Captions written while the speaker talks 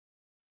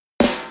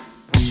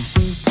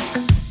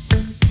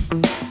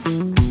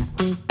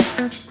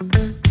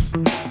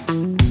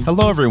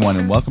Hello, everyone,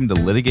 and welcome to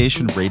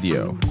Litigation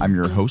Radio. I'm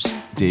your host,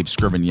 Dave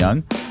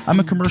Scriven-Young. I'm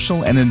a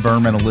commercial and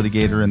environmental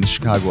litigator in the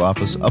Chicago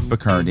office of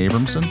Bakar &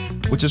 Abramson,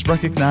 which is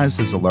recognized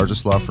as the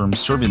largest law firm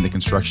serving the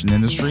construction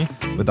industry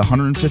with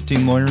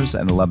 115 lawyers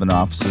and 11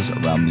 offices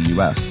around the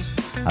U.S.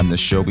 On this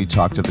show, we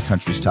talk to the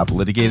country's top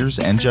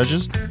litigators and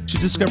judges to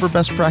discover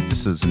best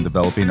practices in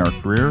developing our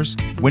careers,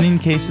 winning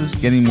cases,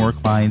 getting more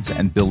clients,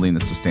 and building a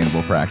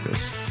sustainable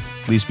practice.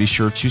 Please be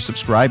sure to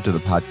subscribe to the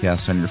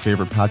podcast on your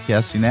favorite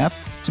podcasting app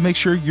to make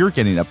sure you're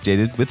getting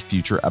updated with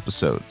future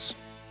episodes.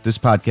 This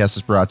podcast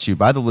is brought to you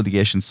by the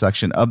litigation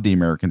section of the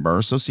American Bar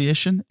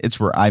Association. It's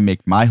where I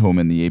make my home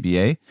in the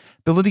ABA.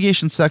 The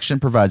litigation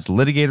section provides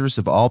litigators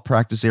of all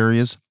practice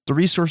areas the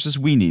resources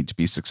we need to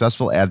be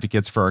successful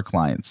advocates for our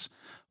clients.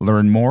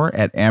 Learn more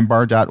at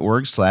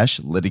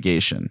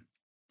ambar.org/litigation.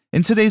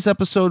 In today's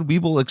episode, we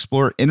will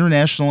explore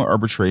international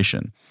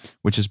arbitration,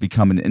 which has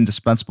become an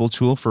indispensable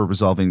tool for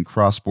resolving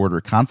cross-border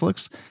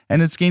conflicts,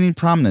 and it's gaining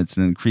prominence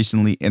in an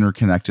increasingly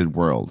interconnected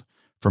world.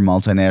 From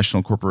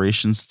multinational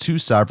corporations to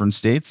sovereign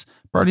states,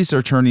 parties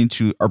are turning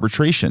to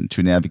arbitration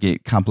to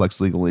navigate complex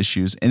legal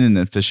issues in an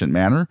efficient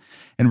manner,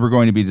 and we're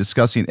going to be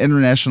discussing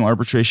international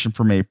arbitration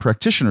from a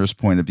practitioner's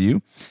point of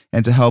view.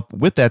 And to help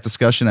with that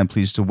discussion, I'm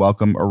pleased to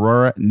welcome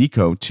Aurora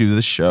Nico to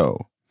the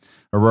show.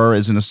 Aurora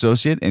is an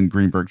associate in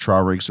Greenberg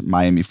Trauerig's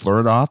Miami,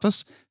 Florida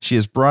office. She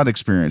has broad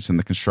experience in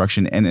the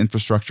construction and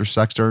infrastructure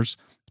sectors,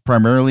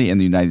 primarily in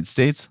the United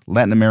States,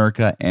 Latin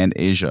America, and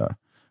Asia.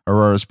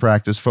 Aurora's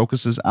practice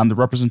focuses on the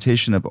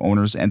representation of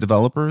owners and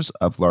developers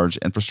of large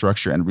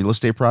infrastructure and real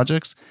estate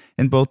projects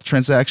in both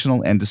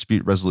transactional and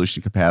dispute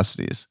resolution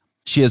capacities.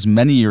 She has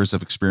many years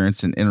of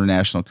experience in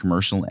international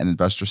commercial and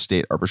investor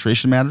state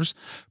arbitration matters,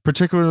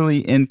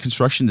 particularly in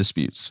construction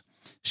disputes.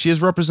 She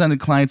has represented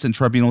clients in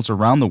tribunals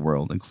around the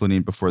world,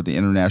 including before the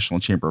International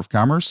Chamber of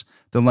Commerce,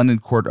 the London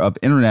Court of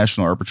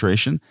International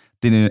Arbitration,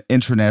 the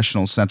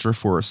International Center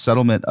for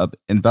Settlement of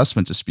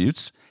Investment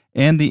Disputes,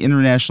 and the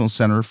International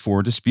Center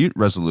for Dispute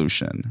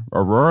Resolution.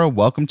 Aurora,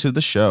 welcome to the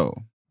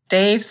show.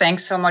 Dave,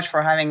 thanks so much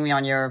for having me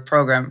on your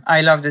program.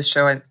 I love this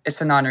show.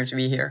 It's an honor to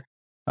be here.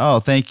 Oh,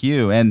 thank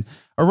you. And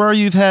Aurora,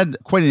 you've had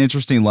quite an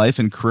interesting life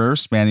and career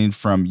spanning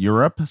from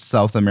Europe,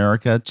 South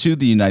America, to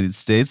the United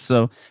States.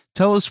 So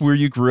tell us where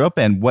you grew up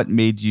and what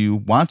made you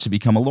want to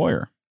become a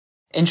lawyer.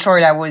 In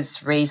short, I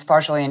was raised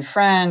partially in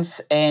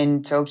France,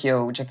 in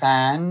Tokyo,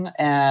 Japan,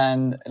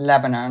 and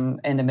Lebanon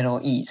in the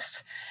Middle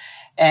East,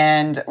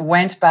 and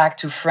went back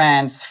to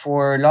France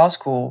for law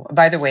school.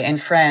 By the way, in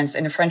France,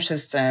 in the French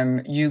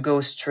system, you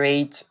go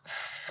straight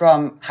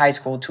from high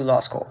school to law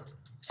school.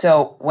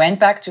 So went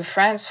back to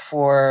France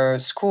for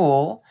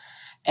school,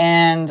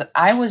 and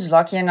I was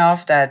lucky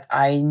enough that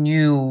I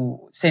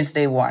knew since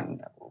day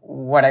one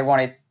what I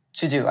wanted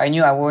to do. I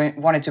knew I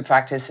wanted to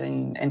practice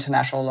in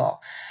international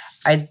law.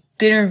 I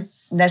didn't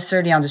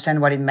necessarily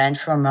understand what it meant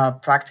from a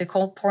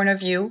practical point of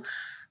view,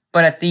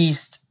 but at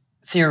least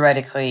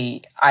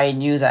theoretically, I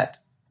knew that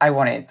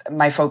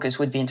my focus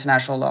would be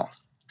international law.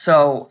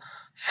 So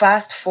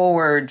fast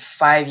forward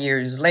 5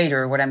 years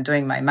later, when I'm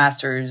doing my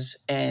master's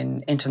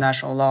in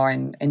international law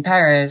in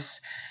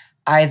Paris,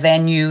 I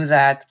then knew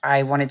that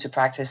I wanted to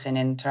practice in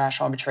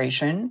international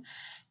arbitration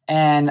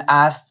and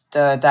asked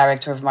the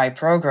director of my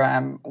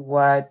program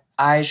what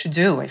I should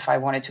do if I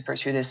wanted to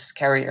pursue this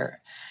career.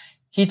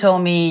 He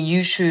told me,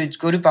 you should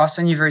go to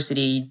Boston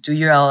University, do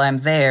your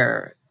LLM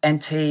there,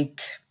 and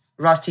take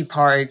Rusty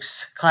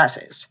Park's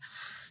classes.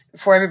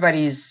 For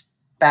everybody's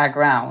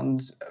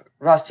background,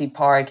 Rusty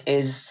Park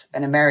is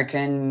an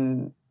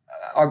American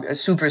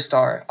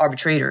superstar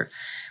arbitrator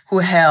who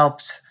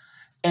helped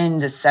in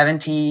the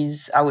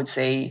 70s, I would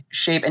say,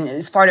 shape, and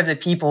is part of the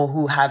people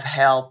who have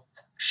helped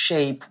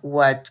shape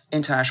what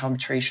international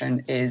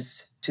arbitration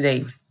is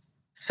today.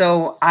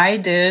 So I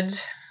did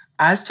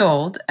as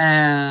told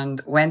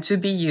and went to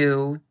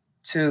BU,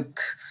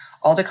 took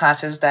all the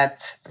classes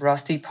that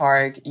Rusty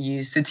Park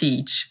used to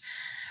teach.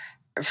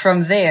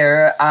 From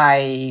there,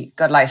 I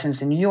got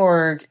licensed in New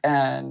York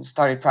and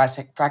started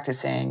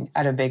practicing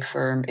at a big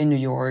firm in New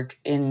York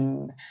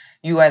in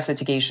U.S.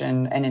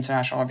 litigation and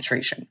international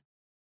arbitration.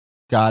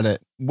 Got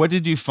it. What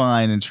did you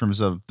find in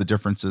terms of the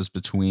differences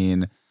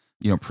between,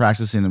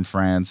 practicing in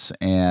France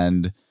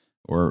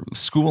or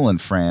school in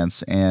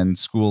France and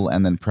school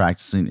and then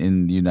practicing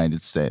in the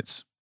United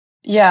States?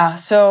 Yeah,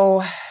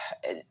 so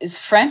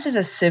France is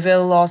a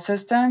civil law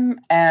system,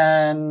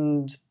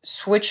 and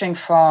switching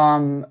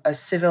from a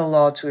civil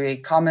law to a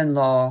common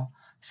law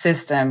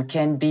system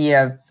can be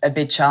a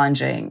bit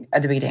challenging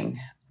at the beginning,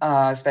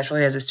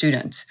 especially as a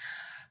student.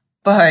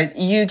 But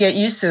you get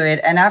used to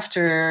it, and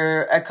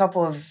after a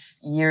couple of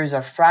years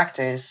of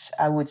practice,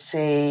 I would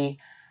say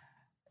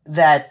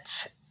that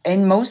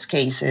in most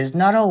cases,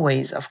 not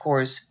always, of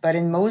course, but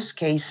in most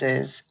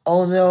cases,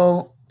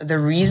 although the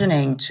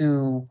reasoning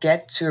to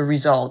get to a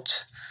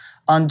result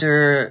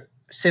under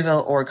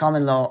civil or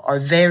common law are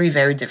very,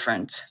 very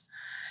different,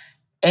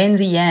 in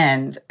the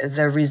end,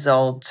 the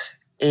result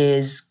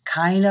is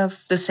kind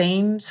of the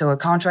same. So a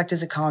contract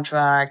is a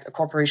contract, a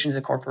corporation is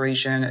a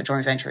corporation, a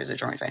joint venture is a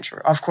joint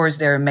venture. Of course,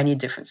 there are many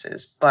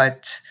differences,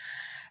 but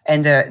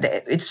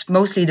it's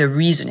mostly the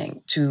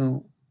reasoning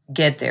to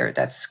get there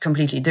that's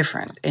completely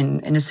different.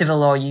 In a civil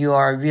law, you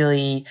are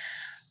really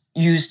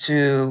used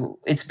to,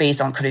 it's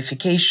based on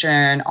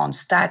codification, on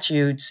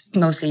statutes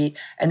mostly,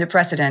 and the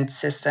precedent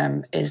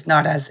system is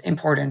not as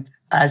important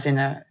as in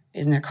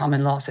a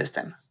common law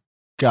system.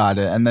 Got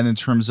it. And then in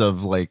terms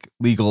of like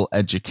legal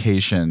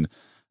education,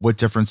 what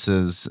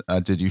differences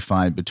did you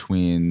find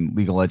between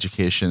legal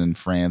education in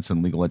France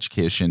and legal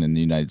education in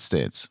the United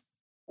States?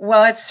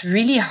 Well, it's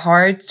really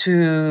hard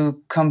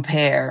to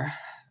compare.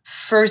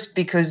 First,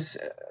 because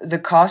the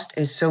cost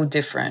is so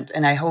different,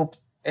 and I hope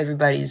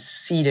everybody's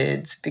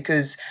seated,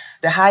 because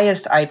the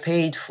highest I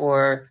paid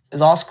for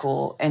law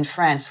school in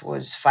France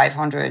was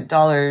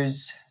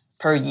 $500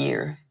 per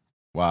year.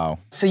 Wow.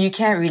 So you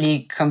can't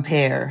really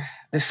compare.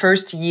 The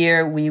first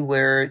year we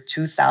were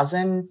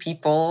 2,000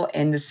 people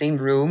in the same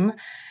room.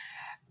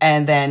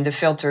 And then the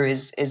filter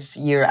is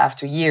year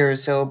after year.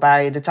 So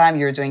by the time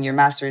you're doing your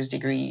master's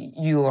degree,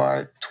 you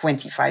are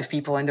 25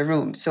 people in the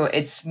room. So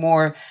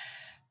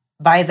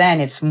by then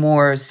it's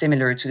more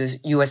similar to the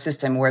US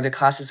system where the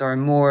classes are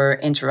more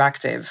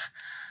interactive.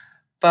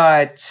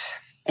 But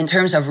in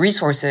terms of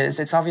resources,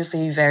 it's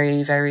obviously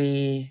very,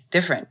 very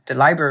different. The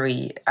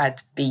library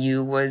at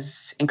BU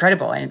was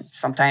incredible and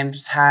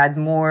sometimes had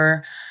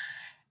more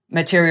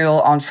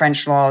material on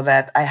French law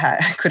that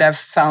I could have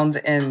found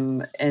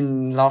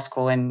in law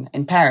school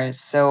in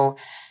Paris. So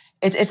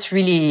it's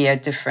really a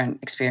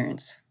different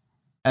experience.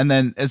 And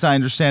then, as I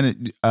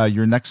understand it,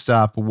 your next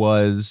stop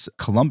was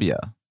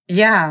Colombia.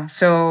 Yeah.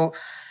 So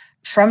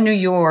from New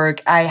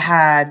York, I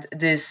had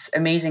this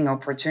amazing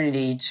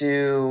opportunity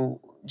to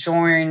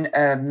join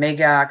a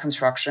mega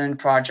construction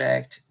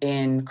project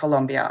in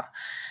Colombia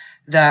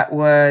that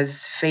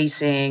was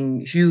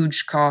facing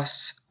huge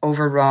cost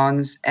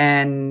overruns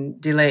and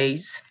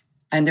delays.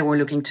 And they were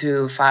looking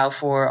to file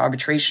for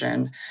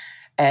arbitration.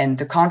 And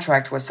the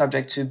contract was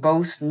subject to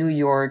both New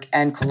York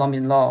and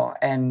Colombian law.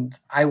 And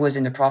I was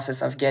in the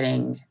process of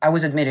I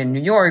was admitted in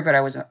New York, but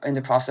I was in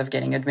the process of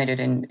getting admitted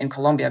in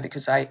Colombia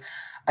because I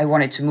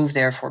wanted to move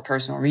there for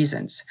personal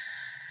reasons.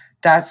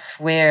 That's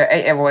where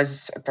it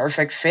was a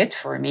perfect fit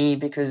for me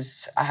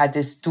because I had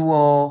this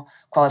dual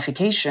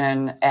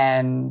qualification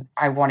and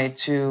I wanted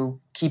to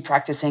keep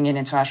practicing in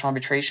international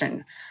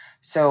arbitration.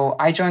 So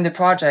I joined the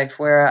project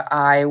where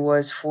I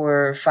was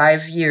for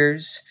 5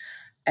 years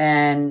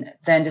and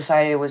then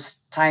decided it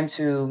was time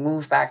to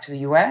move back to the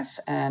US.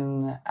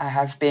 And I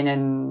have been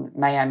in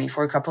Miami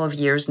for a couple of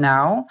years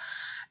now.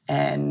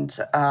 And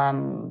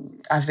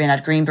I've been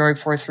at Greenberg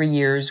for 3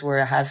 years, where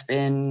I have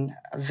been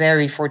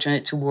very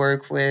fortunate to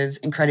work with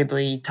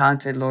incredibly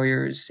talented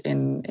lawyers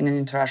in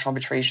international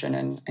arbitration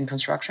and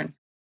construction.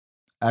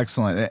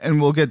 Excellent.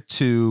 And we'll get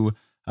to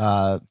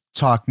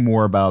talk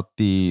more about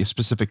the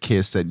specific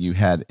case that you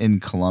had in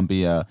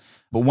Colombia,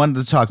 but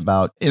wanted to talk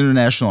about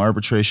international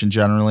arbitration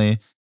generally.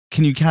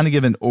 Can you kind of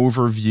give an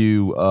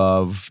overview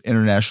of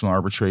international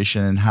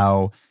arbitration and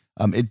how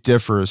it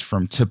differs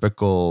from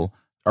typical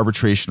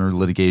arbitration or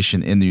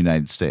litigation in the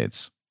United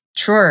States?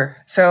 Sure.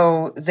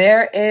 So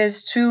there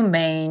is 2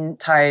 main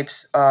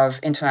types of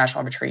international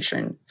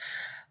arbitration.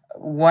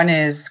 One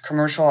is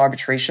commercial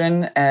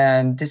arbitration,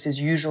 and this is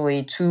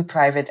usually 2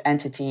 private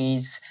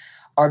entities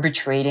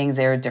arbitrating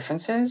their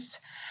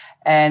differences.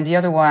 And the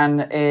other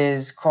one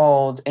is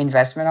called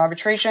investment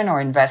arbitration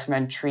or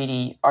investment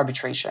treaty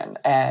arbitration.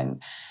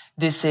 And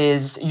this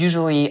is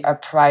usually a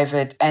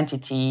private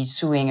entity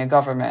suing a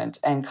government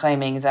and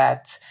claiming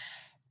that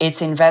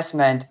its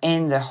investment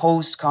in the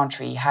host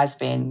country has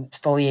been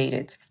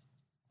spoliated.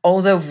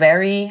 Although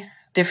very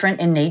different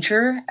in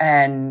nature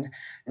and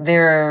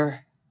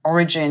their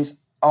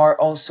origins are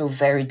also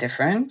very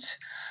different,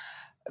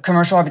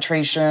 commercial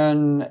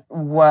arbitration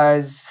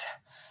was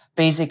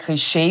basically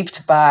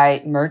shaped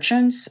by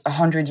merchants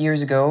 100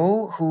 years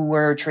ago who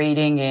were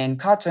trading in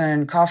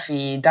cotton,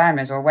 coffee,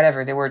 diamonds, or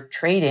whatever they were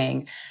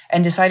trading,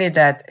 and decided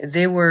that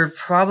they were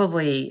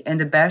probably in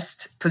the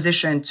best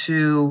position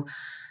to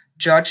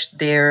judge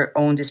their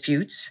own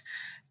disputes.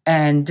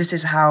 And this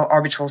is how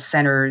arbitral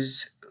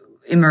centers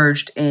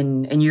emerged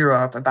in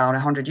Europe about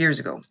 100 years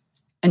ago.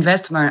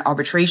 Investment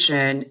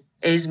arbitration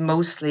is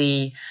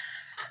mostly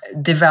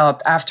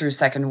developed after the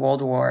Second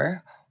World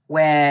War,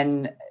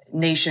 when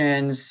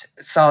nations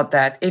thought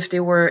that if they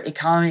were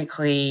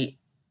economically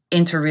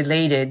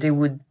interrelated, they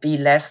would be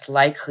less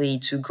likely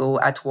to go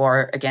at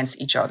war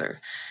against each other.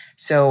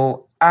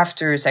 So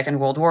after the Second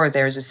World War,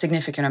 there's a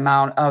significant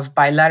amount of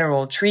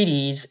bilateral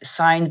treaties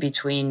signed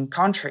between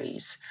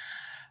countries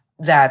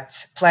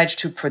that pledge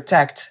to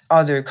protect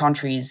other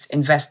countries'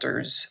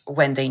 investors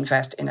when they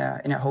invest in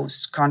a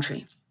host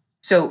country.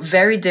 So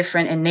very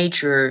different in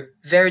nature,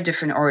 very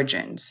different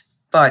origins,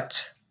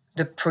 but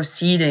the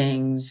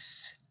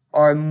proceedings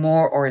are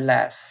more or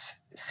less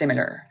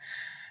similar.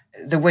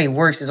 The way it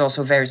works is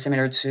also very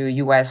similar to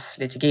US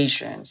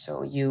litigation.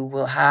 So you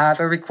will have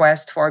a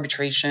request for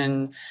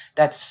arbitration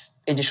that's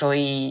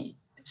initially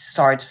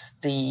starts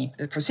the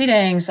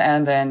proceedings,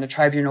 and then the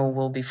tribunal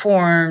will be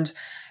formed,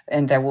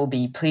 and there will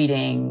be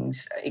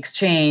pleadings,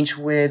 exchange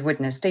with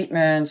witness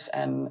statements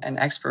and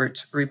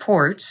expert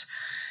reports.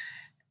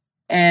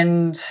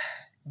 And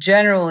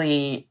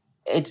generally,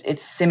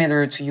 it's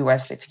similar to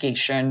US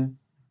litigation,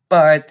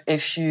 but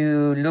if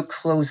you look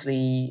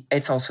closely,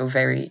 it's also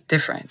very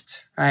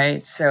different,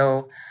 right?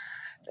 So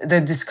the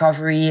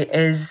discovery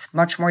is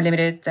much more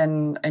limited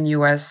than in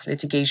US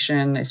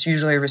litigation. It's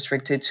usually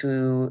restricted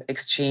to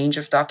exchange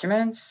of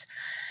documents.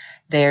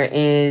 There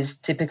is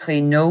typically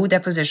no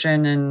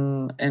deposition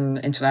in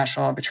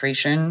international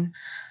arbitration.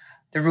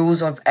 The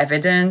rules of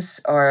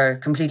evidence are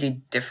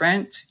completely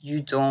different.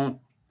 You don't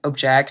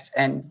object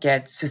and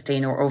get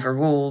sustained or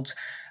overruled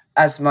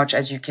as much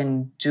as you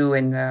can do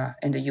in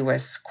the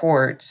US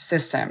court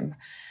system.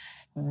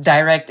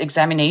 Direct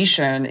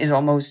examination is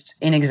almost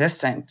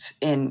inexistent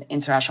in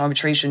international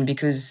arbitration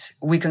because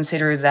we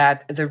consider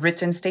that the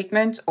written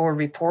statement or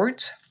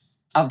report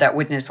of that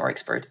witness or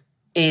expert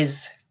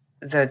is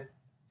the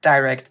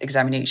direct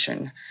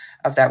examination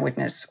of that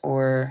witness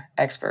or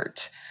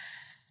expert.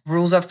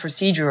 Rules of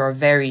procedure are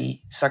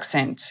very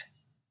succinct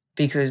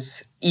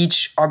because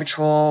each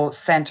arbitral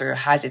center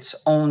has its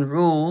own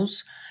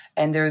rules,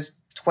 and there's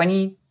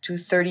 20 to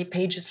 30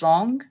 pages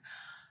long.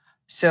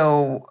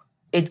 So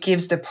it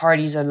gives the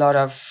parties a lot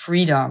of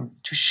freedom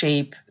to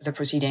shape the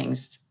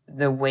proceedings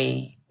the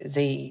way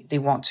they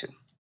want to.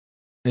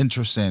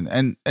 Interesting.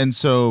 And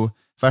so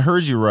if I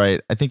heard you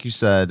right, I think you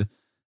said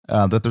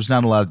that there's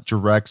not a lot of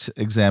direct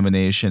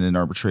examination in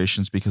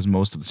arbitrations because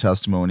most of the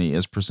testimony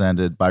is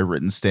presented by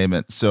written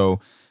statement.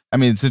 So, I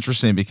mean, it's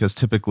interesting because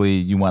typically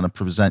you want to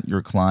present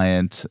your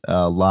client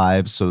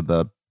live so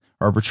the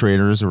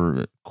arbitrators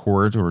or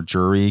court or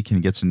jury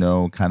can get to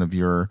know kind of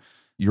your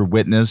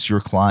witness,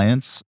 your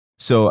clients.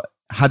 So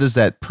how does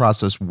that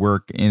process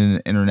work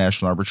in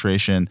international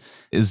arbitration?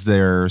 Is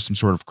there some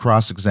sort of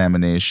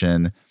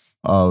cross-examination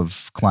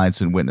of clients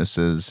and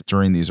witnesses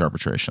during these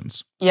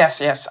arbitrations?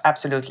 Yes,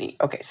 absolutely.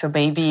 Okay, so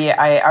maybe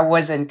I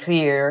wasn't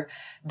clear.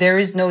 There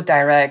is no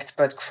direct,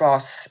 but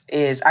cross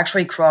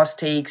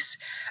takes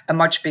a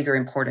much bigger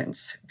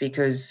importance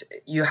because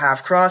you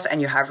have cross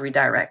and you have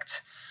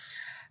redirect.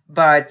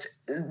 But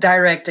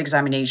direct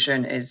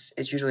examination is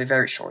usually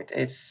very short.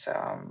 It's,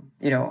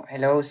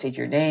 hello, state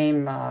your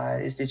name.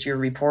 Is this your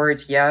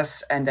report?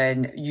 Yes. And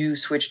then you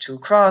switch to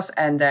cross,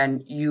 and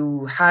then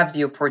you have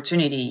the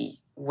opportunity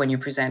when you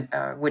present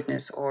a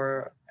witness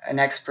or an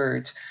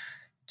expert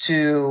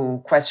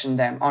to question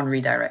them on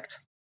redirect.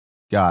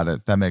 Got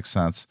it. That makes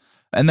sense.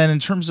 And then in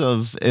terms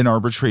of an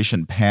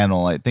arbitration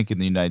panel, I think in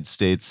the United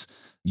States,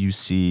 you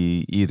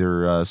see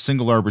either a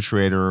single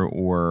arbitrator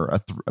or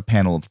a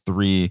panel of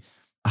three.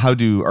 How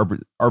do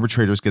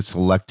arbitrators get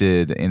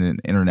selected in an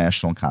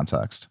international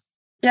context?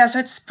 Yeah, so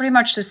it's pretty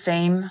much the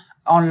same.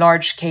 On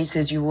large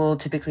cases, you will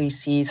typically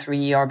see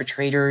 3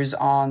 arbitrators.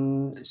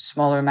 On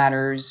smaller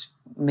matters,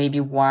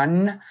 maybe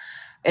 1.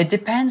 It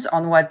depends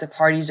on what the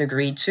parties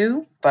agreed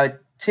to,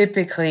 but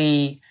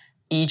typically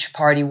each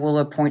party will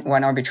appoint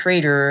 1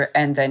 arbitrator,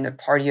 and then the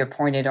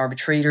party-appointed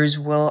arbitrators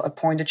will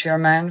appoint a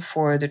chairman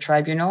for the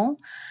tribunal.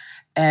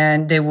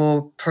 And they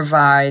will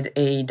provide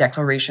a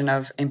declaration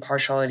of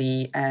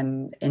impartiality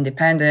and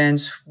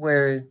independence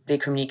where they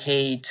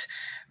communicate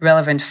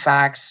relevant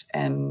facts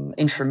and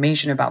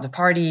information about the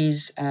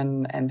parties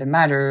and the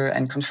matter,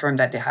 and confirm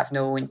that they have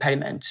no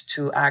impediment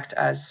to act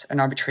as an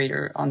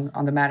arbitrator on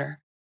the matter.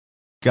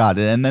 Got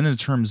it. And then in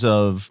terms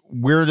of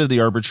where do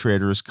the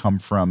arbitrators come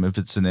from if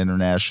it's an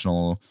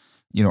international,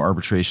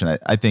 arbitration?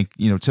 I think,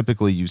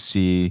 typically you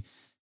see,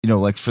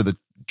 like for the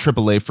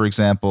AAA, for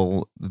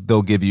example,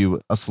 they'll give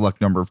you a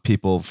select number of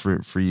people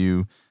for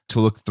you to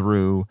look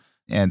through.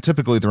 And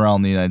typically they're all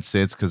in the United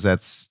States because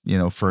that's,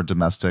 for a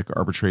domestic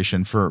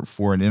arbitration.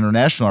 For an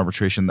international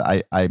arbitration,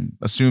 I'm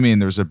assuming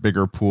there's a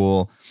bigger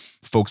pool,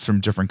 folks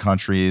from different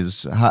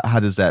countries. How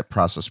does that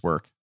process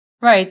work?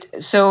 Right.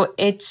 So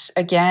it's,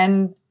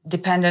 again,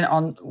 dependent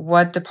on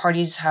what the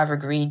parties have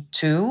agreed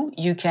to.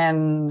 You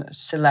can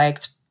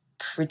select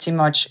pretty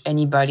much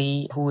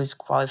anybody who is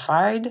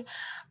qualified.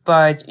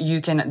 But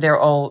there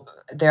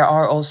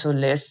are also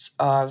lists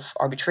of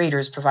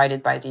arbitrators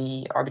provided by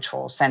the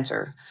arbitral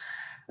center.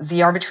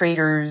 The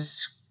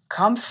arbitrators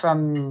come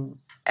from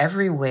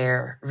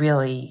everywhere,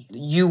 really.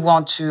 You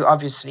want to,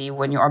 obviously,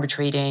 when you're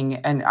arbitrating,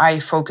 and I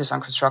focus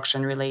on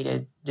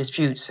construction-related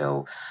disputes.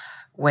 So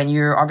when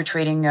you're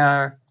arbitrating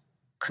a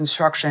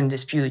construction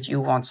dispute, you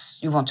want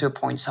to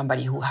appoint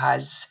somebody who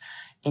has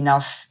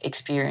enough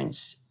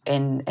experience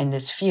in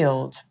this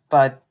field.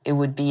 But it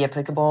would be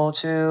applicable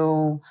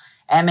to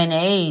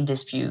M&A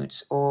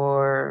disputes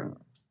or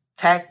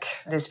tech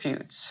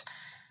disputes.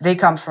 They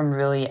come from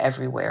really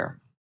everywhere.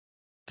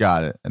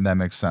 Got it. And that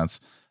makes sense.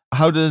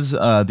 How does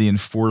the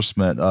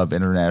enforcement of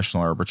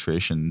international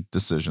arbitration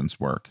decisions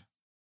work?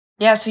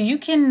 Yeah, so you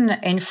can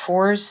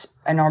enforce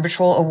an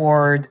arbitral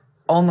award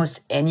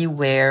almost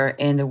anywhere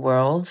in the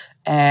world.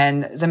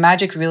 And the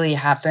magic really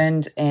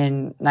happened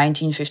in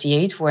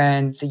 1958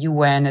 when the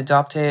UN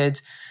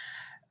adopted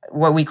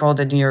what we call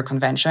the New York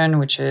Convention,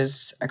 which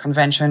is a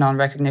convention on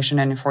recognition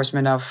and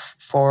enforcement of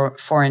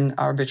foreign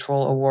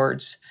arbitral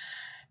awards.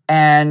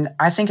 And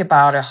I think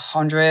about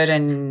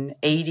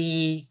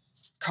 180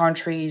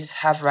 countries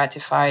have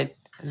ratified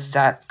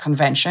that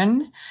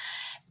convention.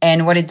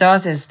 And what it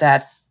does is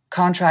that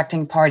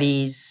contracting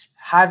parties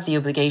have the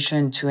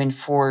obligation to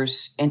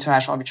enforce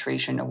international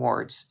arbitration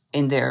awards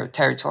in their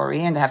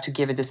territory, and they have to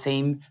give it the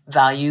same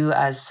value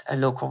as a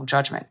local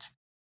judgment.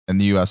 And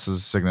the U.S.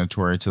 is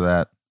signatory to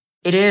that?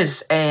 It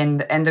is.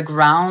 And the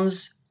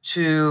grounds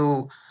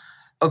to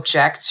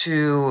object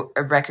to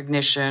a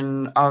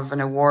recognition of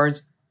an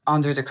award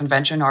under the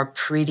convention are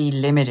pretty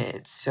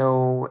limited.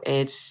 So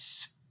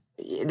it's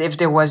if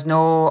there was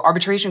no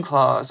arbitration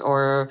clause,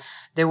 or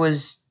there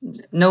was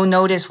no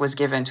notice was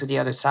given to the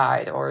other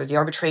side, or the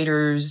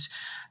arbitrators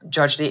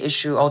judge the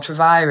issue ultra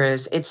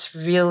vires, it's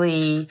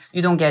really,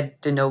 you don't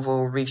get de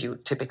novo review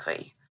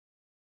typically.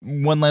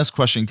 One last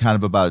question kind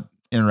of about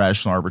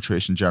international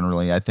arbitration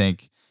generally. I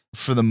think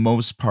for the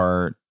most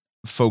part,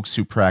 folks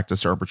who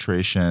practice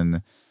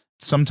arbitration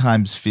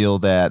sometimes feel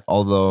that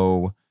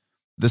although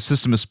the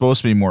system is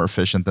supposed to be more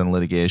efficient than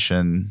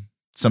litigation,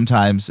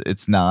 sometimes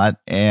it's not.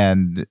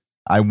 And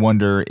I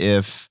wonder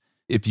if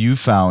you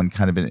found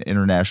kind of an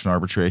international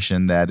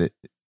arbitration that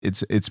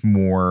it's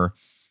more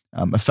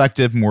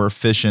effective, more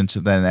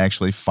efficient than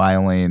actually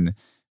filing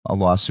a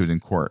lawsuit in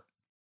court.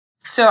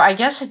 So I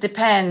guess it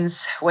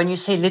depends when you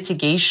say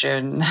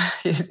litigation,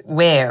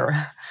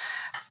 where.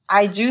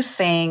 I do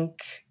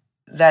think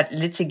that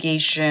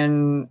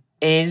litigation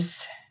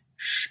is,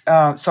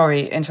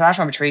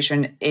 international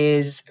arbitration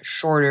is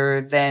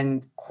shorter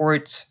than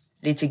court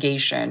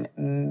litigation.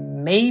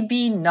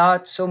 Maybe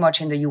not so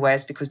much in the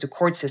US because the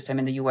court system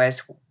in the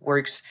US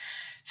works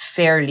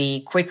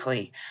fairly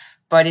quickly,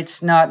 but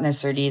it's not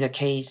necessarily the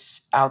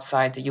case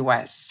outside the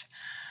US.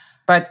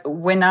 But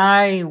when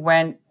I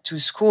went to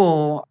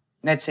school,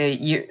 let's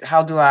say,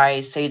 how do I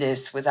say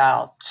this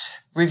without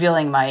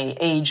revealing my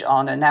age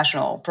on a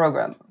national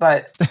program?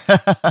 But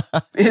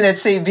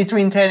let's say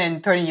between 10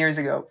 and 30 years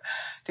ago,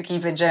 to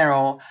keep it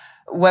general,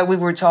 what we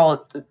were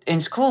told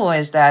in school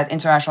is that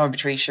international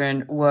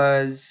arbitration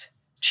was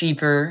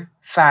cheaper,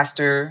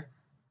 faster,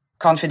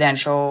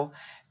 confidential,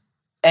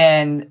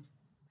 and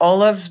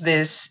all of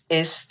this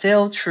is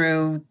still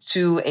true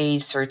to a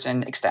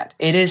certain extent.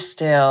 It is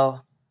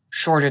still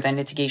shorter than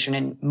litigation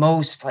in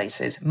most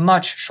places,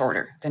 much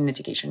shorter than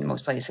litigation in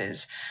most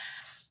places.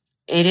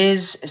 It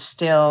is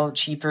still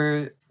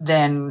cheaper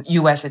than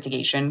US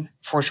litigation,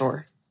 for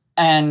sure.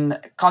 And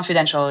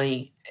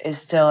confidentiality is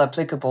still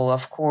applicable,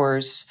 of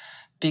course,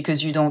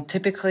 because you don't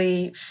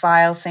typically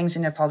file things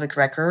in a public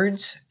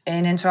record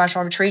in international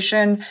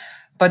arbitration.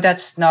 But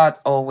that's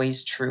not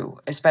always true,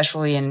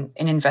 especially in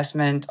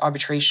investment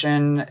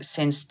arbitration,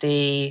 since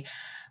they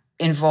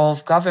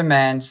involve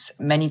governments.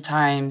 Many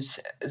times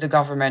the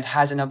government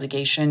has an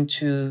obligation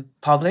to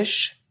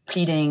publish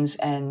pleadings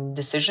and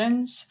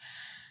decisions.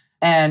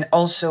 And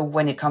also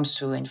when it comes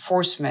to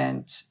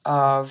enforcement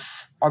of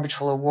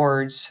arbitral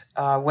awards,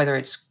 whether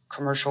it's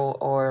commercial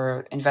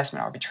or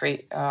investment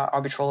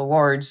arbitral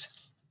awards,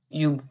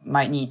 you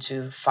might need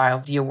to file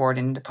the award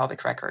in the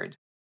public record.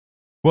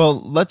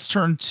 Well, let's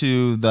turn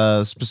to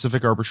the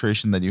specific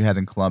arbitration that you had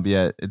in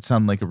Colombia. It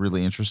sounded like a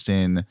really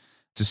interesting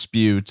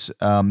dispute.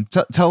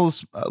 Tell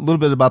us a little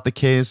bit about the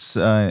case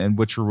and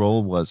what your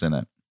role was in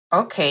it.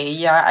 Okay,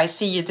 yeah, I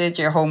see you did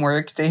your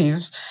homework,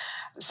 Dave.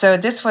 So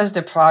this was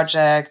the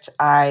project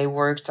I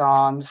worked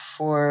on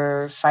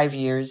for 5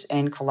 years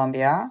in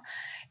Colombia.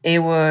 It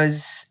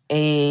was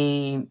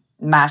a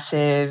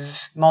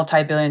massive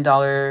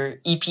multi-billion-dollar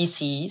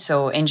EPC,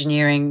 so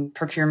engineering,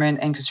 procurement,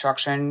 and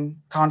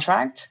construction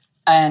contract.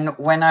 And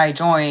when I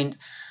joined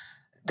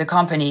the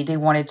company, they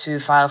wanted to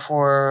file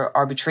for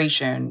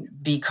arbitration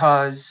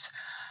because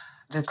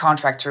the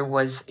contractor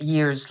was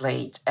years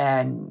late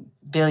and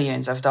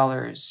billions of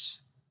dollars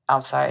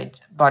outside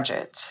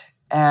budget.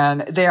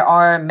 And there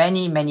are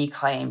many, many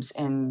claims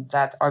in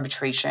that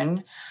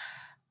arbitration.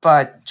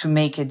 But to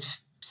make it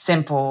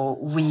simple,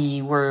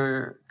 we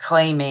were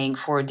claiming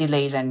for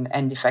delays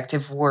and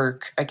defective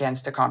work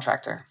against the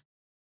contractor.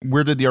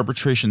 Where did the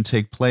arbitration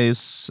take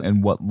place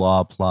and what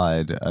law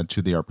applied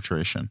to the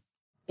arbitration?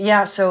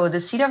 Yeah, so the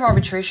seat of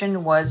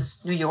arbitration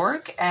was New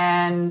York,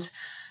 and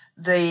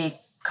the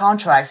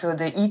contract, so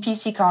the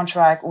EPC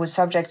contract, was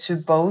subject to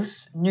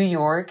both New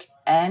York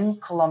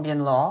and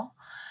Colombian law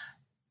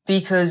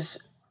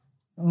because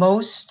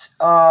most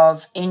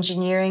of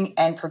engineering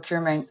and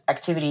procurement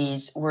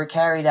activities were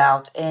carried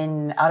out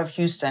of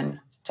Houston,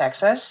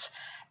 Texas,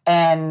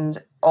 and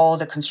all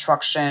the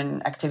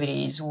construction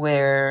activities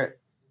were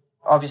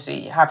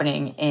obviously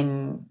happening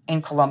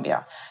in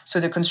Colombia. So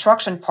the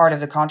construction part of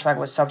the contract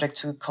was subject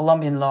to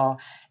Colombian law,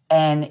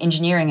 and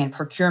engineering and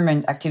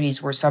procurement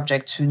activities were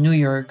subject to New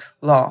York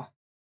law.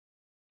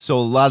 So a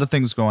lot of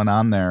things going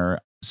on there.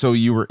 So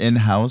you were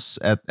in-house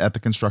at the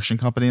construction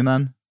company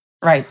then?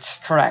 Right,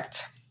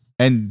 correct.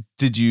 And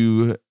did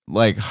you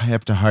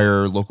have to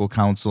hire local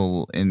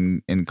counsel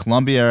in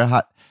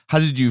Colombia? how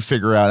did you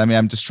figure out? I mean,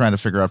 I'm just trying to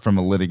figure out from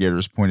a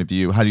litigator's point of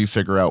view, how do you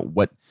figure out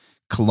what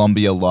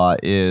Columbia law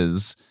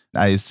is?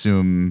 I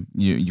assume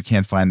you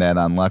can't find that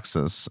on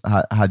Lexis.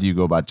 How do you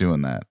go about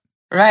doing that?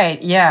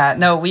 Right. Yeah.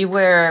 No, we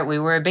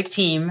were a big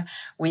team.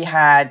 We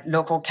had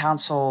local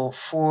counsel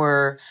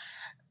for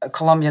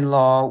Colombian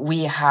law.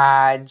 We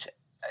had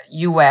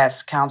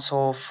U.S.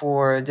 counsel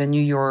for the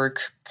New York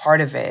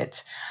part of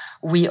it.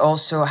 We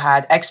also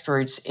had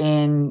experts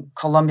in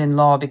Colombian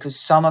law because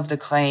some of the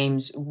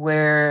claims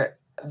were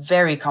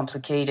very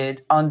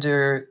complicated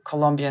under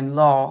Colombian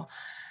law.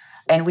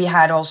 And we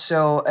had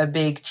also a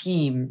big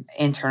team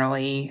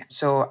internally.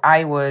 So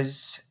I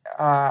was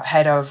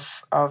head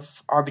of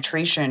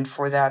arbitration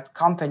for that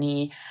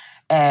company.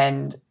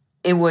 And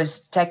it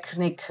was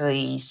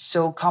technically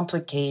so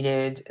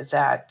complicated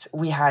that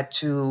we had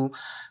to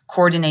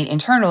coordinate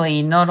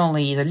internally, not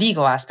only the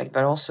legal aspect,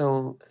 but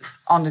also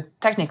on the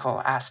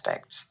technical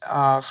aspects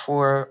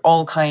for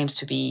all claims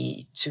to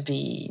be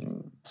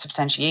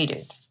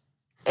substantiated.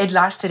 It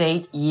lasted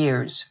 8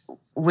 years,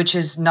 which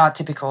is not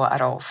typical at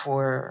all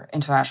for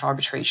international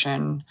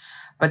arbitration.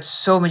 But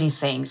so many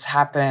things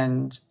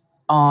happened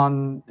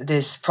on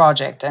this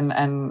project and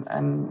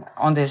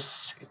on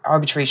this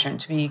arbitration,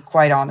 to be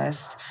quite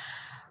honest.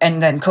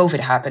 And then COVID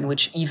happened,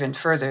 which even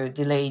further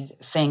delayed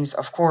things,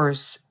 of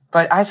course.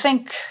 But I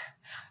think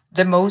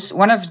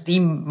one of the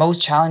most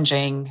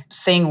challenging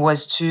thing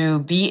was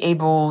to be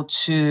able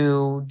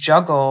to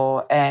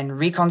juggle and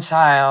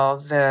reconcile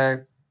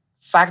the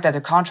fact that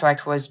the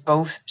contract was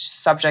both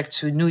subject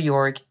to New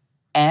York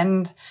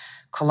and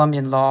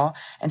Colombian law.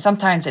 And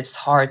sometimes it's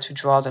hard to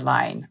draw the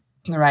line,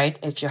 right?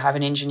 If you have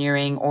an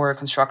engineering or a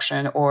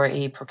construction or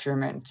a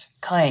procurement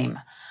claim.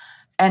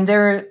 And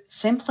there are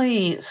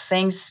simply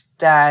things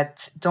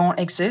that don't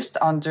exist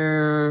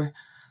under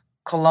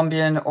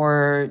Colombian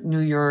or New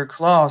York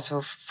law. So,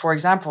 for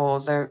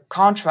example, the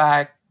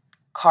contract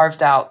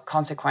carved out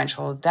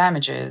consequential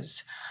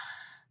damages.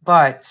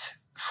 But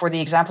for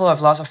the example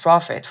of loss of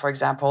profit, for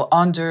example,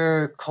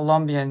 under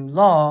Colombian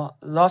law,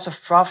 loss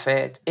of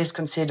profit is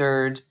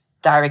considered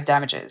direct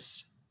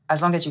damages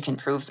as long as you can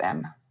prove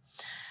them.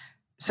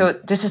 So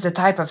this is the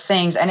type of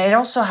things. And it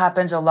also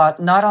happens a lot,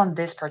 not on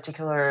this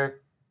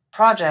particular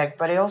project,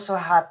 but it also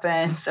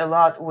happens a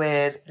lot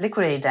with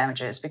liquidated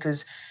damages,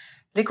 because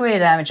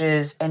liquidated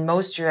damages in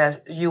most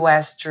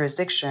U.S.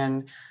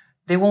 jurisdiction,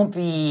 they won't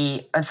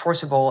be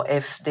enforceable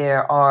if they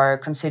are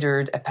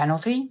considered a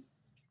penalty.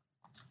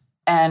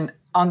 And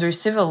under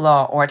civil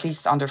law, or at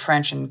least under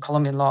French and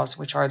Colombian laws,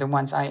 which are the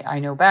ones I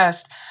know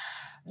best,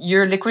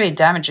 your liquidated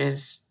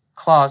damages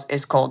clause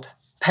is called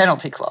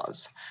penalty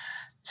clause.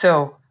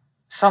 So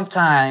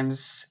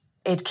sometimes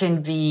it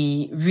can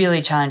be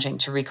really challenging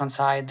to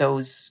reconcile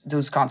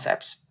those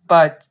concepts.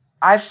 But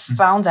I've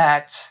found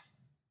that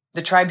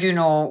the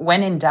tribunal,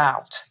 when in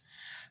doubt,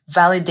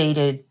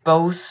 validated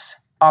both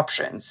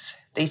options.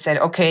 They said,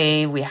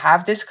 okay, we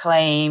have this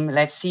claim.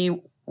 Let's see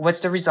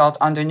what's the result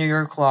under New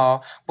York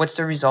law. What's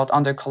the result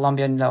under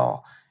Colombian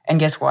law? And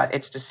guess what?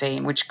 It's the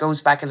same, which goes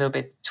back a little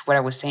bit to what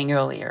I was saying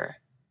earlier.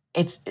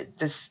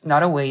 It's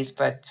not always,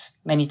 but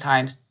many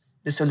times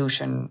the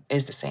solution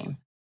is the same.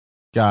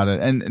 Got it.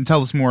 And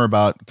tell us more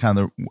about kind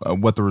of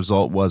what the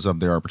result was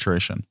of the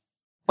arbitration.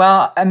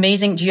 Well,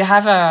 amazing. Do you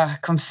have a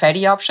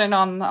confetti option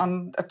on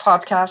a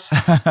podcast?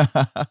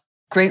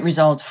 Great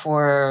result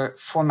for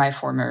my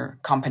former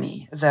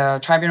company. The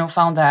tribunal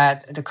found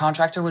that the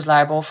contractor was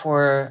liable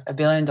for $1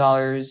 billion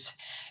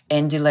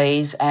in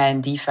delays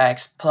and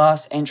defects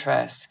plus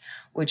interest,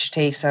 which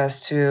takes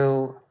us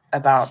to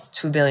about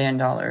 $2 billion.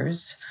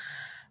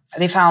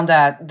 They found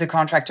that the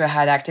contractor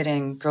had acted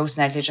in gross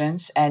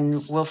negligence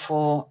and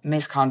willful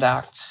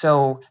misconduct.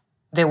 So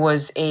there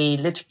was a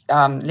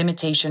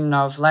limitation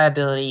of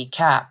liability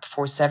cap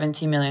for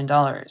 $70 million,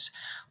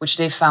 which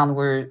they found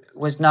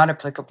was not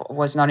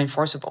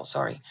enforceable,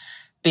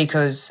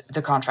 because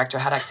the contractor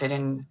had acted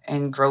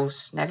in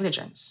gross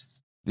negligence.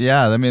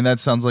 Yeah, I mean, that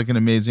sounds like an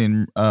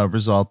amazing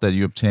result that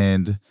you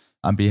obtained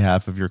on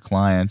behalf of your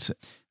client.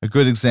 A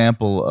good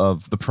example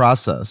of the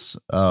process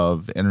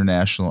of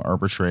international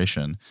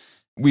arbitration.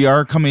 We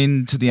are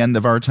coming to the end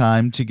of our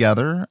time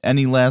together.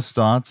 Any last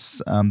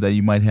thoughts that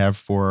you might have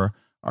for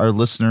our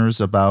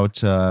listeners about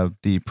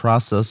the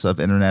process of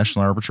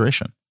international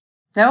arbitration?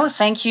 No,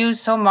 thank you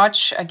so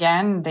much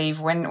again,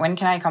 Dave. When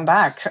can I come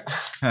back?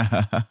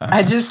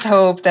 I just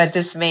hope that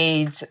this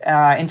made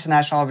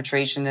international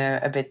arbitration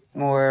a bit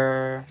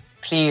more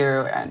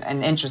clear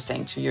and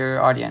interesting to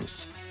your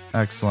audience.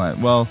 Excellent.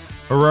 Well,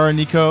 Aurora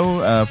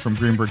Nico from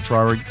Greenberg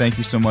Traurig, thank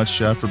you so much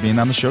for being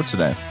on the show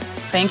today.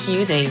 Thank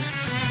you, Dave.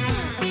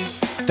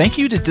 Thank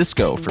you to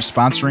Disco for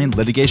sponsoring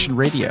Litigation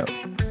Radio.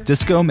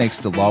 Disco makes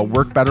the law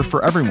work better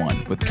for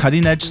everyone with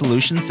cutting-edge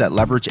solutions that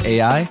leverage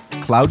AI,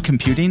 cloud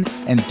computing,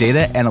 and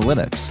data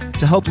analytics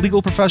to help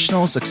legal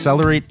professionals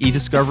accelerate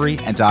e-discovery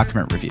and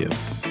document review.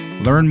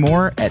 Learn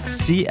more at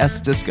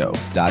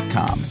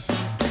csdisco.com.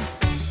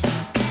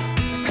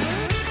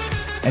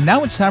 And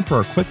now it's time for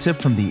a quick tip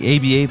from the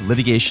ABA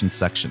litigation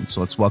section. So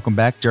let's welcome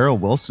back Daryl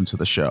Wilson to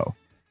the show.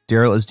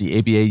 Daryl is the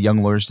ABA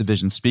Young Lawyers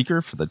Division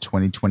Speaker for the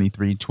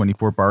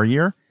 2023-24 bar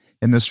year.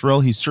 In this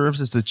role, he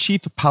serves as the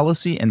Chief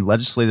Policy and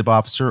Legislative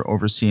Officer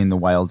overseeing the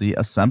YLD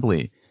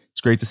Assembly. It's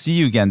great to see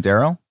you again,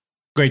 Daryl.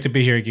 Great to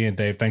be here again,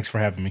 Dave. Thanks for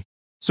having me.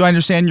 So I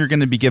understand you're going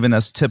to be giving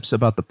us tips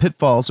about the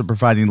pitfalls of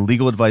providing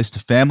legal advice to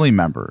family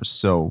members.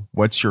 So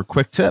what's your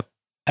quick tip?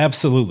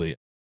 Absolutely.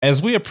 As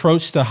we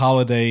approach the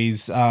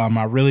holidays,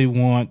 I really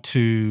want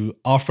to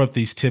offer up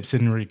these tips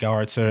in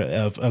regards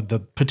of the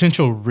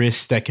potential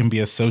risks that can be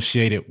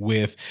associated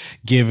with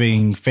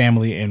giving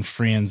family and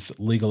friends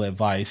legal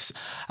advice.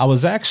 I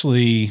was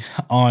actually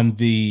on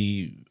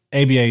the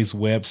ABA's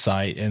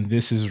website, and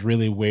this is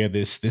really where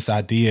this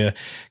idea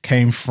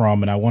came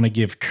from. And I want to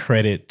give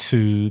credit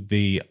to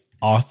the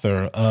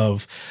author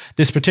of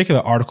this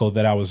particular article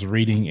that I was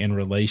reading in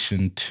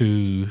relation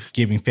to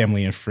giving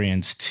family and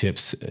friends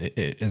tips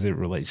as it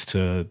relates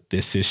to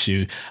this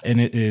issue.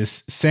 And it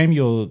is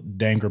Samuel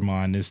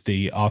Dangermond is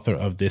the author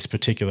of this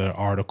particular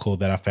article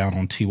that I found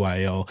on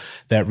TYL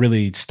that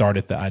really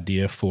started the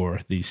idea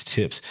for these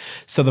tips.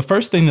 So the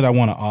first thing that I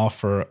want to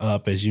offer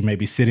up as you may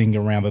be sitting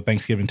around the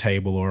Thanksgiving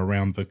table or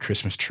around the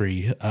Christmas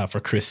tree for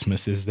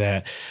Christmas is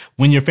that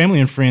when your family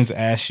and friends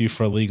ask you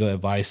for legal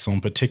advice on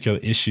particular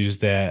issues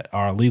that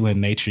are legal in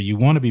nature, you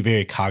want to be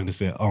very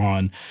cognizant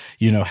on,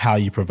 how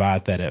you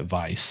provide that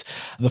advice.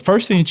 The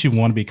first thing that you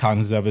want to be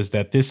cognizant of is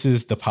that this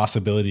is the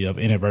possibility of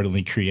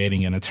inadvertently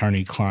creating an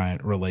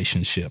attorney-client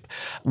relationship.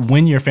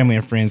 When your family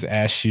and friends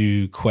ask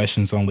you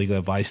questions on legal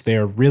advice,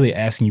 they're really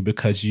asking you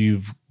because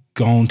you've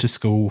gone to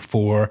school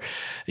for,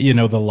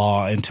 the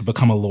law and to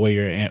become a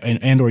lawyer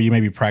and or you may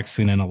be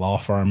practicing in a law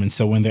firm. And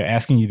so when they're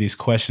asking you these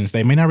questions,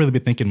 they may not really be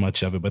thinking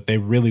much of it, but they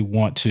really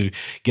want to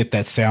get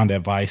that sound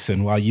advice.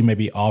 And while you may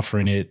be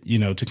offering it,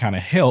 to kind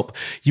of help,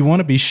 you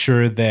want to be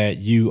sure that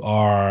you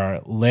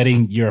are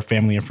letting your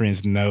family and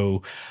friends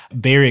know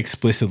very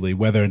explicitly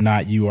whether or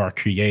not you are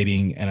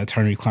creating an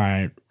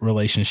attorney-client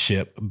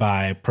relationship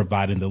by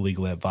providing the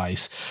legal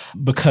advice.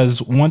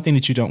 Because one thing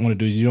that you don't want to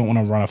do is you don't want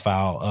to run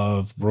afoul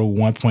of Rule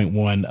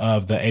 1.1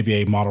 of the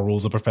ABA Model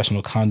Rules of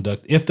Professional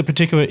Conduct if the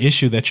particular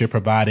issue that you're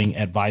providing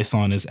advice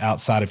on is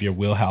outside of your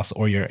wheelhouse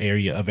or your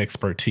area of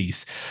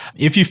expertise.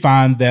 If you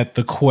find that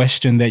the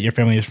question that your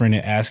family and friend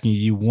are asking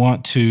you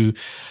want to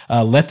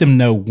let them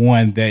know,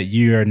 one, that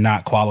you're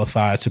not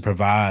qualified to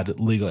provide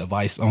legal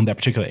advice on that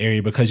particular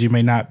area because you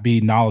may not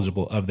be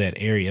knowledgeable of that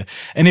area.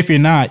 And if you're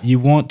not, you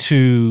want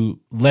to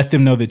let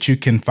them know that you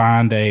can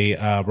find a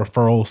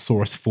referral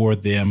source for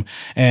them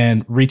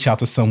and reach out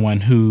to someone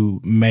who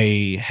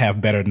may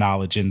have better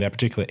knowledge in that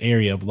particular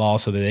area of law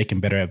so that they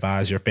can better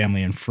advise your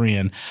family and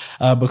friend,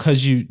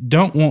 because you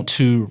don't want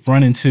to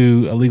run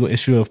into a legal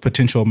issue of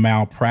potential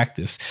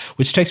malpractice,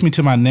 which takes me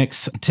to my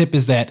next tip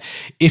is that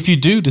if you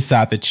do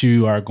decide that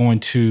you are going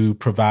to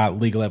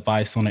provide legal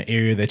advice on an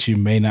area that you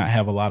may not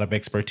have a lot of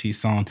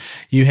expertise on,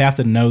 you have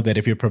to know that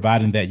if you're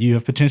providing that, you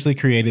have potentially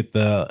created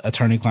the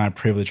attorney-client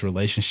privilege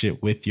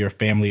relationship with your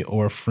family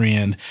or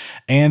friend,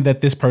 and that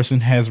this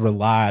person has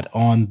relied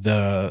on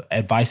the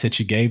advice that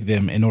you gave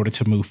them in order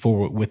to move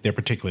forward with their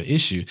particular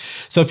issue.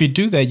 So if you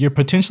do that, you're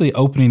potentially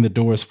opening the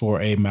doors for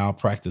a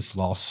malpractice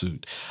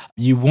lawsuit.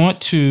 You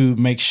want to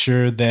make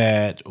sure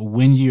that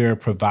when you're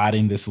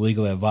providing this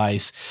legal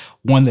advice,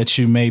 one, that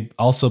you may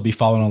also be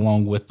following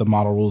along with the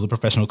Model Rules of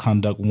Professional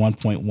Conduct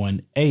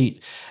 1.18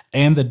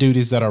 and the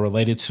duties that are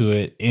related to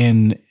it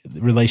in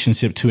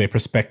relationship to a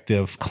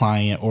prospective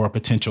client or a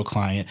potential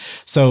client.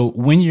 So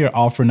when you're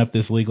offering up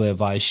this legal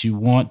advice, you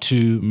want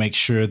to make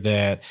sure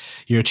that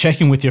you're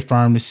checking with your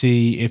firm to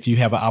see if you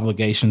have an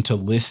obligation to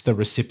list the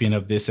recipient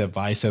of this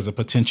advice as a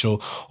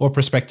potential or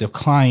prospective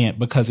client,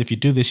 because if you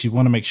do this, you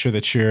want to make sure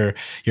that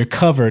you're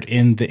covered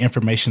in the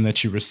information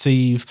that you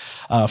receive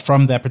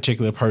from that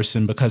particular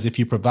person, because if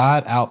you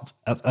provide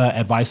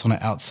advice on an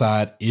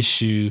outside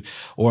issue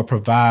or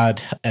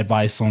provide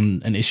advice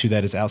on an issue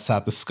that is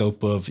outside the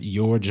scope of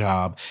your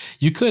job,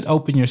 you could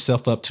open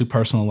yourself up to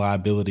personal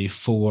liability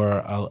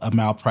for a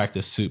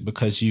malpractice suit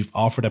because you've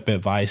offered up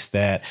advice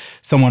that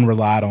someone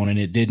relied on and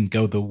it didn't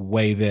go the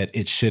way that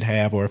it should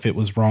have, or if it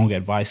was wrong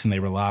advice and they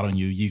relied on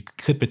you, you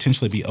could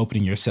potentially be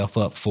opening yourself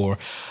up for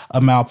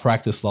a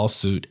malpractice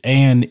lawsuit.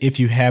 And if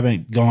you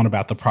haven't gone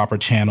about the proper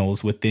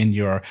channels within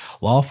your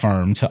law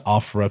firm to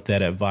offer up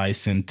that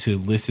advice and to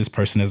list this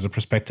person as a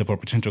prospective or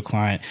potential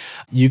client,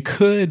 you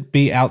could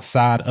be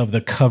outside of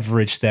the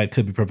coverage that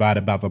could be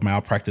provided by the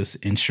malpractice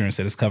insurance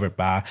that is covered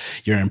by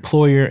your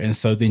employer. And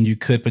so then you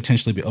could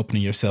potentially be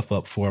opening yourself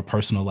up for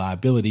personal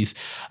liabilities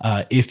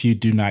if you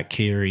do not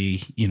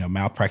carry,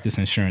 malpractice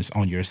insurance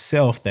on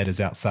yourself that is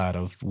outside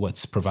of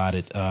what's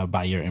provided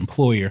by your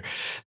employer.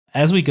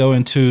 As we go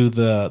into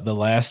the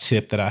last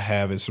tip that I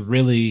have is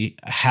really,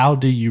 how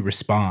do you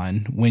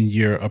respond when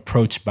you're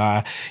approached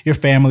by your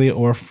family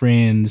or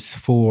friends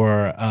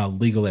for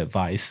legal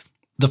advice?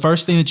 The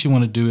first thing that you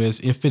want to do is,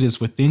 if it is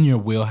within your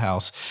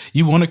wheelhouse,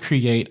 you want to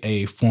create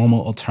a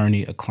formal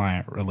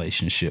attorney-client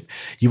relationship.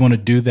 You want to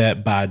do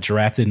that by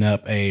drafting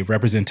up a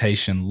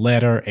representation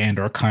letter and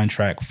or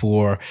contract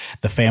for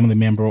the family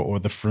member or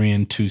the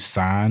friend to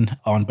sign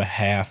on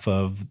behalf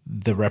of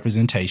the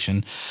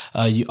representation.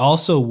 You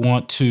also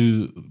want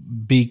to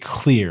be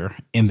clear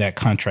in that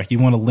contract. You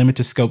want to limit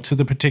the scope to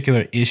the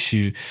particular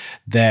issue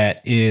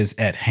that is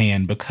at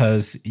hand,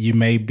 because you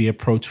may be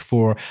approached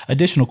for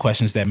additional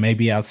questions that may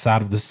be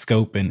outside of the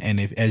scope. And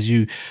if, as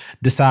you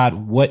decide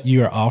what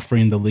you're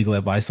offering the legal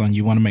advice on,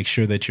 you want to make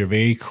sure that you're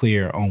very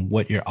clear on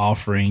what you're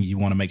offering. You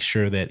want to make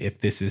sure that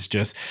if this is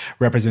just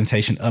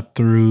representation up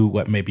through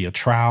what may be a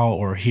trial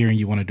or hearing,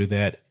 you want to do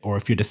that. Or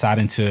if you're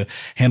deciding to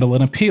handle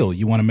an appeal,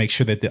 you want to make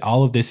sure that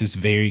all of this is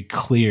very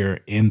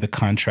clear in the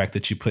contract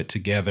that you put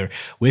together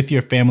with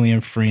your family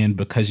and friend,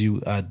 because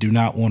you do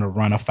not want to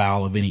run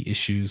afoul of any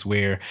issues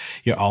where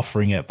you're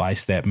offering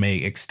advice that may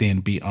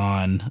extend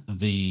beyond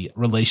the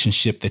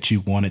relationship that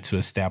you wanted to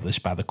establish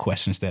by the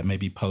questions that may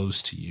be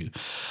posed to you.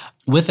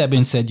 With that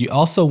being said, you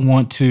also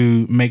want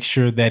to make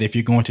sure that if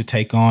you're going to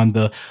take on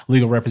the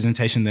legal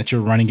representation, that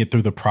you're running it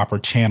through the proper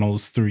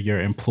channels through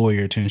your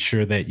employer to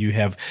ensure that you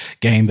have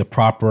gained the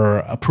proper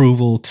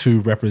approval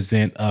to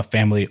represent a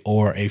family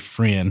or a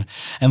friend.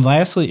 And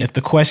lastly, if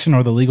the question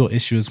or the legal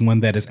issue is one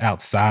that is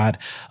outside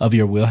of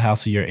your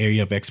wheelhouse or your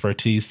area of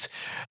expertise,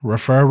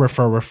 refer.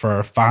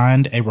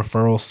 Find a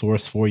referral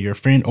source for your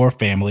friend or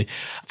family,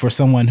 for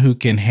someone who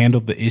can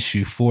handle the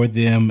issue for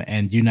them,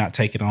 and you not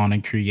take it on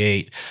and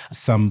create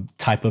some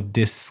type of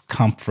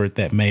discomfort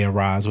that may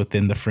arise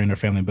within the friend or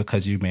family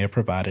because you may have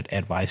provided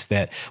advice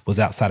that was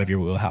outside of your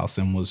wheelhouse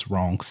and was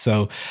wrong.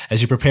 So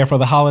as you prepare for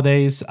the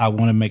holidays, I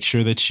want to make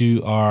sure that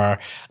you are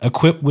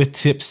equipped with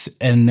tips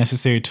and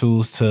necessary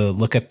tools to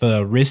look at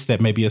the risks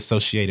that may be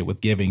associated with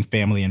giving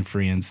family and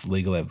friends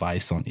legal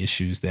advice on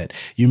issues that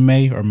you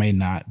may or may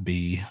not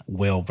be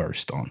well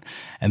versed on.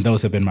 And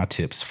those have been my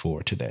tips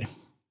for today.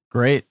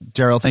 Great.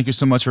 Daryl, thank you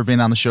so much for being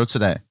on the show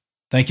today.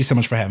 Thank you so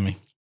much for having me.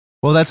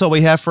 Well, that's all we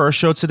have for our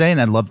show today,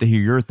 and I'd love to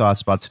hear your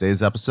thoughts about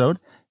today's episode.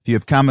 If you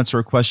have comments or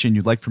a question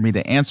you'd like for me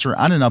to answer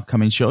on an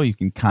upcoming show, you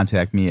can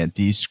contact me at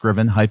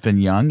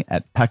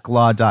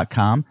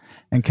dscriven-young@pecklaw.com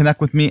and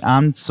connect with me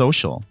on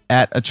social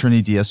at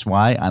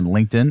AttorneyDSY on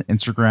LinkedIn,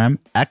 Instagram,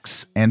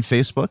 X, and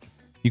Facebook.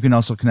 You can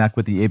also connect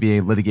with the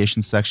ABA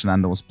litigation section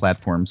on those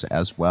platforms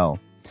as well.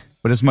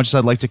 But as much as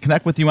I'd like to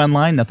connect with you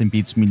online, nothing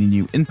beats meeting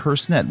you in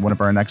person at one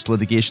of our next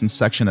litigation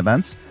section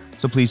events.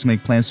 So please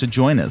make plans to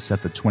join us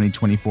at the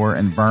 2024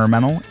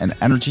 Environmental and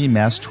Energy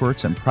Mass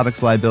Torts and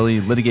Products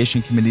Liability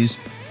Litigation Committee's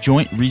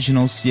Joint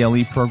Regional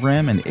CLE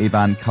Program in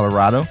Avon,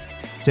 Colorado,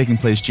 taking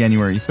place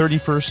January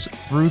 31st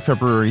through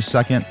February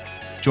 2nd.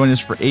 Join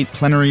us for 8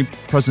 plenary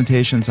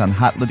presentations on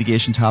hot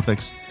litigation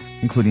topics,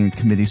 including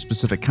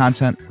committee-specific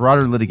content,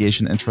 broader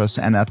litigation interests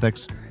and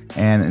ethics,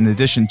 and in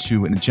addition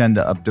to an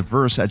agenda of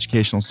diverse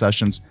educational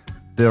sessions,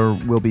 there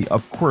will be,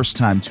 of course,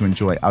 time to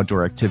enjoy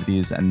outdoor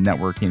activities and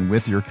networking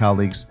with your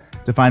colleagues.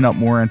 To find out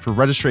more and for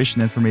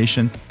registration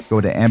information, go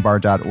to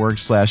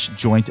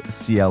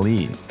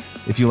ambar.org/jointcle.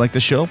 If you like the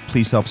show,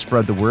 please help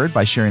spread the word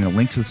by sharing a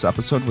link to this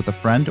episode with a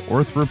friend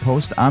or through a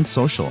post on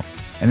social,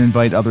 and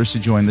invite others to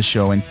join the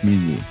show and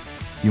community.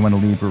 If you want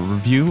to leave a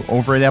review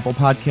over at Apple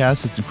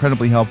Podcasts, it's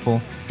incredibly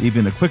helpful.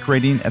 Even a quick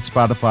rating at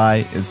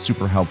Spotify is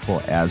super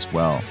helpful as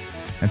well.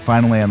 And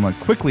finally, I want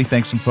to quickly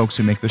thank some folks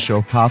who make the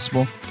show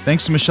possible.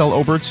 Thanks to Michelle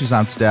Oberts, who's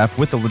on staff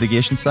with the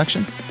litigation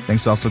section.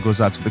 Thanks also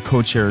goes out to the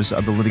co-chairs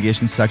of the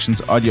litigation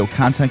section's audio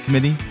content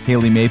committee,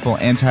 Haley Maple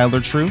and Tyler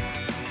True.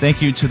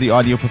 Thank you to the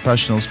audio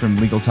professionals from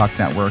Legal Talk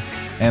Network.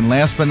 And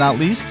last but not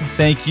least,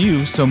 thank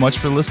you so much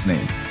for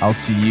listening. I'll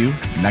see you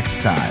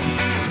next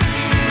time.